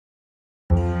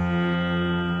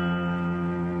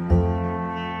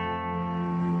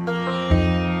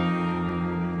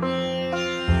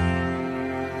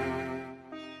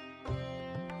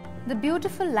The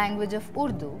beautiful language of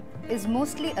Urdu is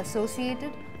mostly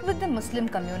associated with the Muslim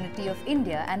community of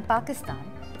India and Pakistan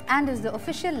and is the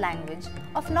official language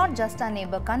of not just our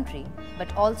neighbor country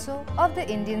but also of the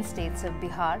Indian states of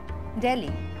Bihar,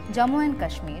 Delhi, Jammu and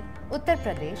Kashmir, Uttar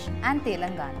Pradesh and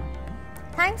Telangana.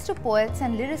 Thanks to poets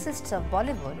and lyricists of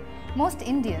Bollywood, most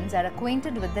Indians are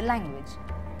acquainted with the language,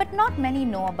 but not many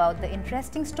know about the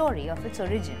interesting story of its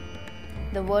origin.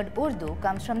 The word Urdu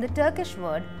comes from the Turkish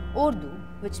word ordu,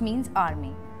 which means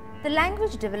army. The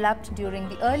language developed during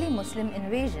the early Muslim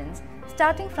invasions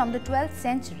starting from the 12th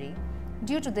century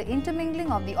due to the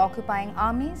intermingling of the occupying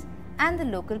armies and the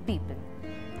local people.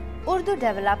 Urdu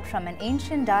developed from an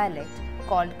ancient dialect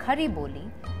called Khari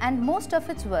Boli, and most of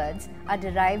its words are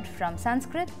derived from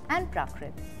Sanskrit and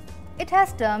Prakrit. It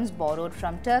has terms borrowed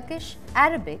from Turkish,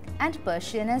 Arabic and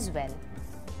Persian as well.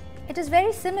 It is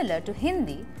very similar to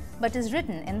Hindi but is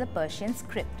written in the Persian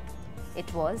script.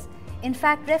 It was, in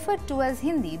fact, referred to as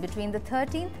Hindi between the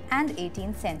 13th and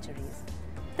 18th centuries.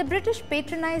 The British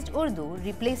patronized Urdu,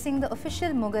 replacing the official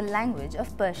Mughal language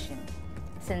of Persian.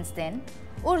 Since then,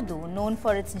 Urdu, known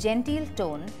for its genteel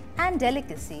tone and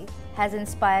delicacy, has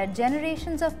inspired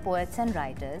generations of poets and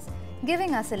writers,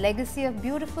 giving us a legacy of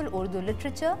beautiful Urdu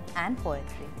literature and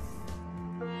poetry.